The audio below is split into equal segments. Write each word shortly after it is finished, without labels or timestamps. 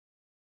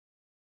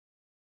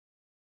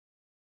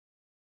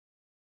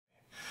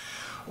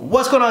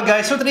What's going on,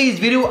 guys? So today's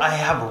video I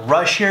have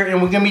Rush here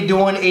and we're gonna be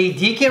doing a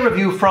DK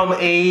review from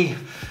a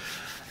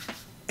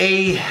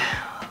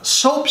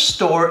soap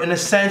store, in a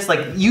sense.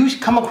 Like, you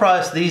come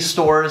across these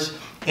stores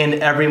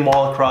in every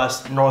mall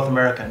across North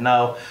America.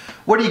 Now,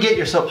 where do you get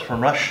your soaps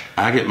from, Rush?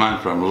 I get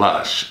mine from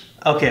Lush.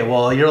 Okay,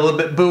 well, you're a little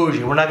bit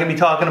bougie. We're not gonna be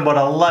talking about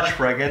a Lush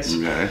fragrance.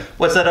 Okay.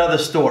 What's that other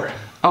store?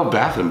 Oh,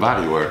 Bath and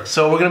Body Works.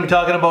 So we're gonna be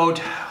talking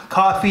about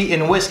coffee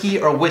and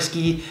whiskey, or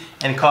whiskey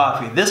and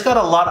coffee. This got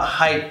a lot of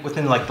hype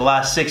within like the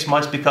last 6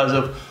 months because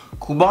of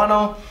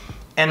Cubano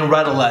and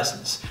Red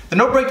Lessons. The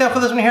note breakdown for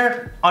this one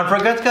here, on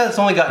Fragrantica, it's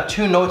only got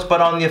 2 notes,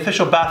 but on the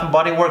official Bath and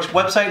Body Works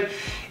website,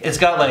 it's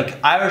got like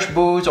Irish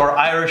booze or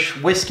Irish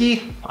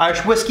whiskey,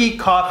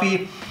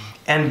 coffee,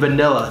 and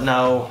vanilla.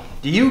 Now,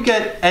 do you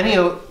get any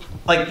of,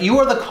 like, you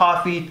are the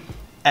coffee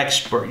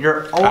expert.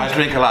 You're always, I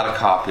drink a lot of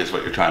coffee is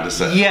what you're trying to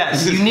say.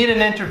 Yes, you need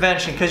an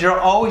intervention because you're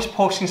always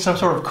posting some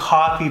sort of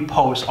coffee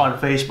post on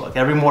Facebook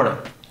every morning.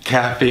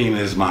 Caffeine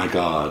is my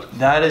god.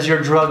 That is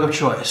your drug of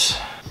choice.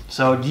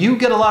 So do you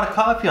get a lot of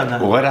coffee on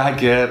that? What I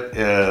get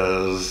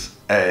is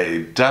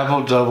a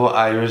double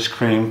Irish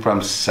cream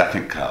from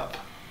Second Cup.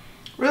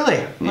 Really?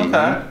 Mm-hmm.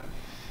 Okay.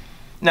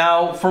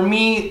 Now, for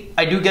me,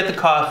 I do get the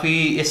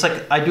coffee. It's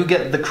like, I do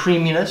get the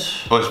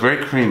creaminess. Oh, it's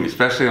very creamy,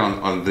 especially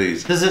on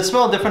these. Does it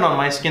smell different on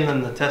my skin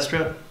than the test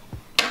strip?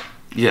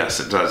 Yes,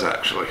 it does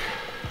actually.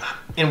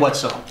 In what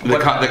so?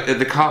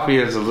 The coffee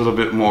is a little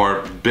bit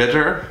more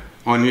bitter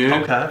on you,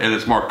 okay, and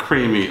it's more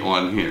creamy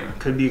on here.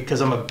 Could be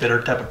because I'm a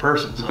bitter type of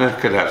person. So. That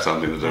could have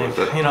something to do with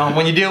it. You know,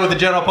 when you deal with the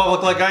general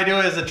public like I do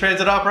as a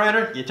transit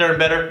operator, you turn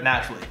bitter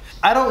naturally.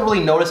 I don't really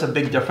notice a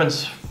big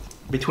difference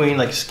between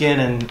like skin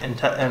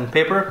and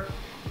paper,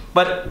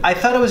 but I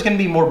thought it was going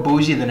to be more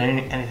boozy than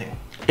anything.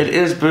 It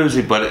is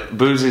boozy, but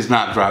boozy's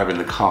not driving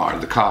the car.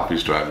 The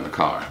coffee's driving the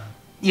car.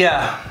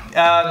 Yeah.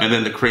 And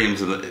then the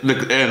cream's in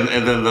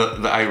and then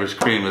the Irish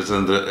cream is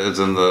in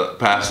the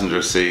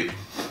passenger seat.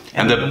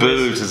 And the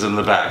booze is in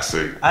the back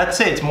seat. I'd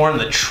say it's more in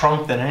the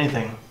trunk than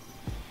anything.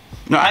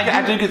 No,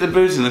 I do get the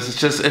booziness.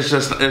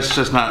 It's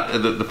just not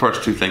the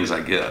first 2 things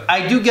I get.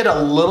 I do get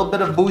a little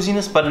bit of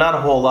booziness, but not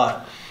a whole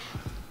lot.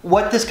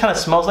 What this kind of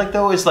smells like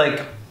though is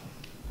like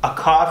a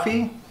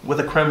coffee with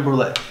a creme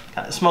brulee.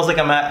 It smells like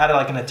I'm at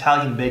like an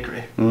Italian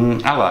bakery.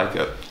 I like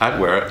it. I'd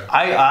wear it.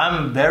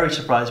 I'm very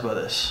surprised by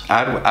this.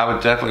 I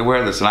would definitely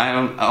wear this, and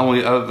I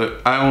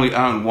only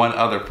own one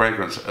other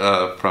fragrance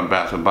from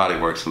Bath and Body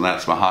Works, and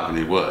that's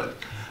mahogany wood,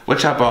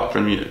 which I bought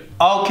from you.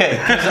 Okay,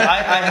 because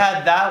I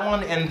had that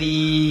one and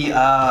the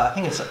I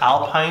think it's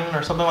Alpine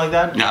or something like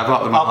that. Yeah, I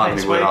bought the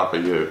mahogany wood off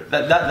of you.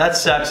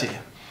 That's sexy.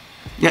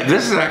 Yeah,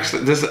 this is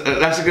actually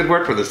that's a good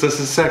word for this.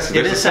 This is sexy.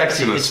 It is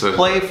sexy. It's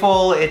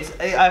playful.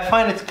 I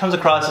find it comes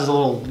across as a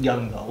little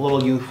young though, a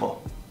little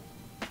youthful.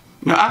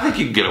 No, I think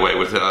you can get away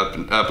with it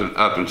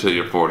up until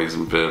your 40s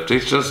and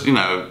 50s. Just, you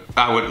know,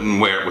 I wouldn't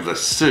wear it with a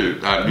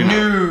suit.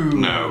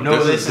 No.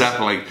 This is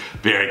definitely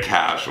very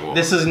casual.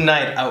 This is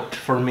night out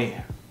for me.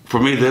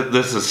 For me,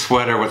 this is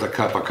sweater with a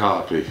cup of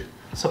coffee.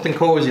 Something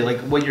cozy, like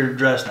what you're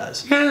dressed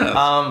as.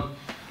 Yeah.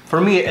 For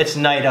me, it's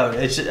night out.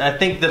 I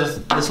think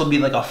that this will be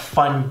like a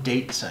fun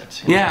date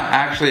scent. Yeah,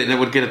 actually, it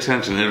would get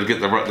attention. It would get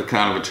the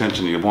kind of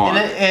attention you want.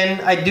 And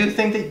I do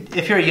think that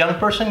if you're a young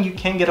person, you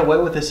can get away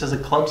with this as a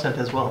club scent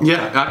as well.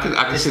 Yeah,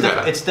 I can see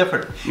that. It's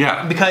different.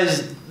 Yeah.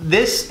 Because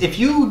this, if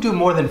you do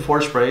more than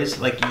 4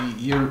 sprays, like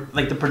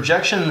the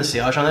projection and the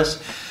sillage on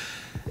this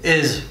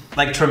is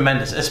like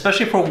tremendous,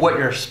 especially for what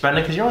you're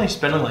spending, because you're only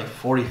spending like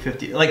 40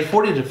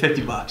 to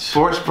 50 bucks.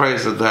 4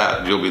 sprays of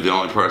that, you'll be the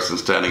only person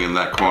standing in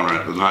that corner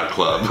at the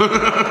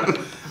nightclub.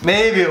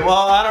 Maybe.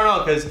 Well, I don't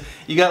know, because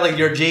you got like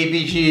your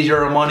JBGs,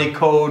 your Armani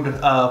Code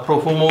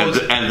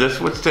Profumos, and this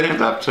would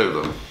stand up to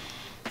them.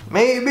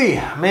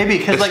 Maybe,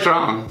 because like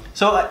strong.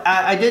 So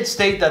I did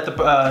state that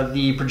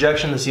the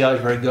projection, the sillage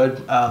is very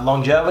good.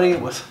 Longevity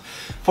was,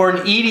 for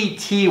an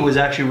EDT, was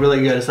actually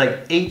really good. It's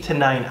like 8 to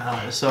 9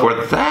 hours. So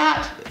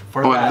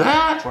for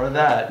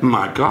that.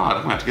 My God,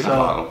 I'm gonna have to get a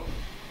bottle.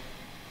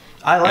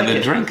 I like it. And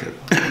then drink it.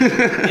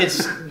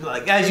 It's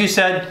like, as you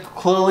said,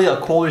 clearly a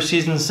colder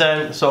season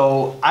scent.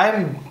 So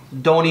I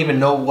don't even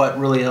know what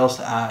really else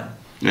to add.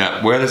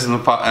 Yeah, wear this in the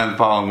fall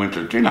and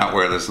winter. Do not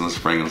wear this in the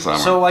spring and summer.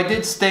 So I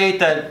did state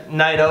that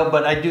night out,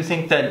 but I do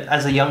think that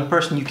as a young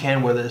person, you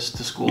can wear this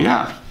to school.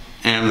 Yeah,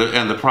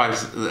 and the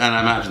price, and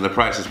I imagine the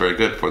price is very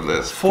good for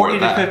this. 40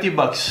 to 50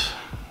 bucks.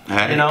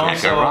 Hey, you know,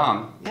 can't go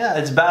wrong. Yeah,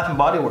 it's Bath and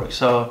Body Works.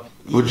 So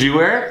would you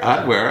wear it?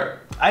 I'd wear it.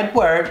 I'd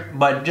wear it,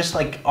 but just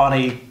like on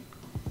a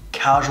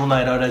casual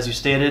night out, as you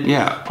stated.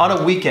 Yeah. On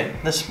a weekend.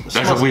 That's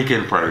a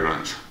weekend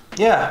fragrance.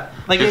 Yeah.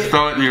 Like just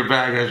throw it in your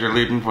bag as you're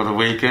leaving for the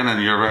weekend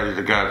and you're ready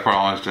to go for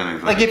almost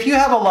anything. Like if you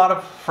have a lot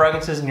of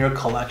fragrances in your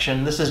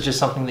collection, this is just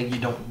something that you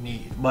don't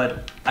need.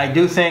 But I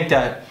do think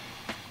that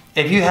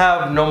if you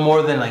have no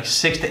more than like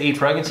 6 to 8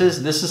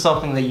 fragrances, this is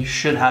something that you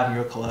should have in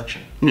your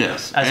collection.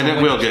 Yes, and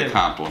it will get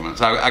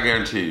compliments. I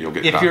guarantee you'll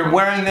get compliments. If you're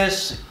wearing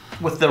this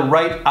with the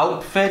right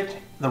outfit,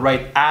 the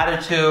right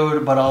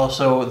attitude, but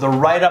also the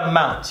right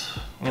amount,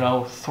 you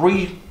know,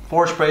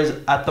 3-4 sprays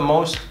at the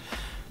most,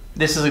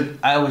 this is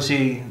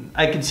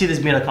I can see this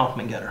being a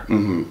compliment getter.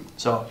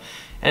 So,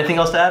 anything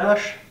else to add,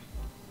 Rush?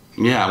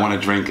 Yeah, I want to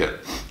drink it.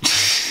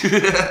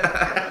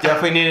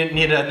 Definitely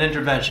need an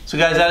intervention. So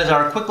guys, that is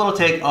our quick little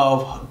take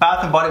of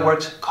Bath & Body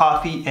Works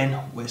coffee and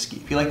whiskey.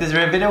 If you like this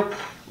video,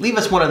 leave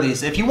us one of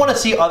these. If you want to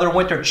see other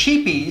winter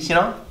cheapies, you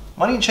know,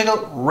 why don't you check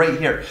out right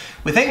here.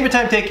 We thank you for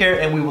your time, take care,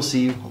 and we will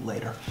see you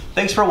later.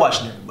 Thanks for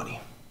watching, everybody.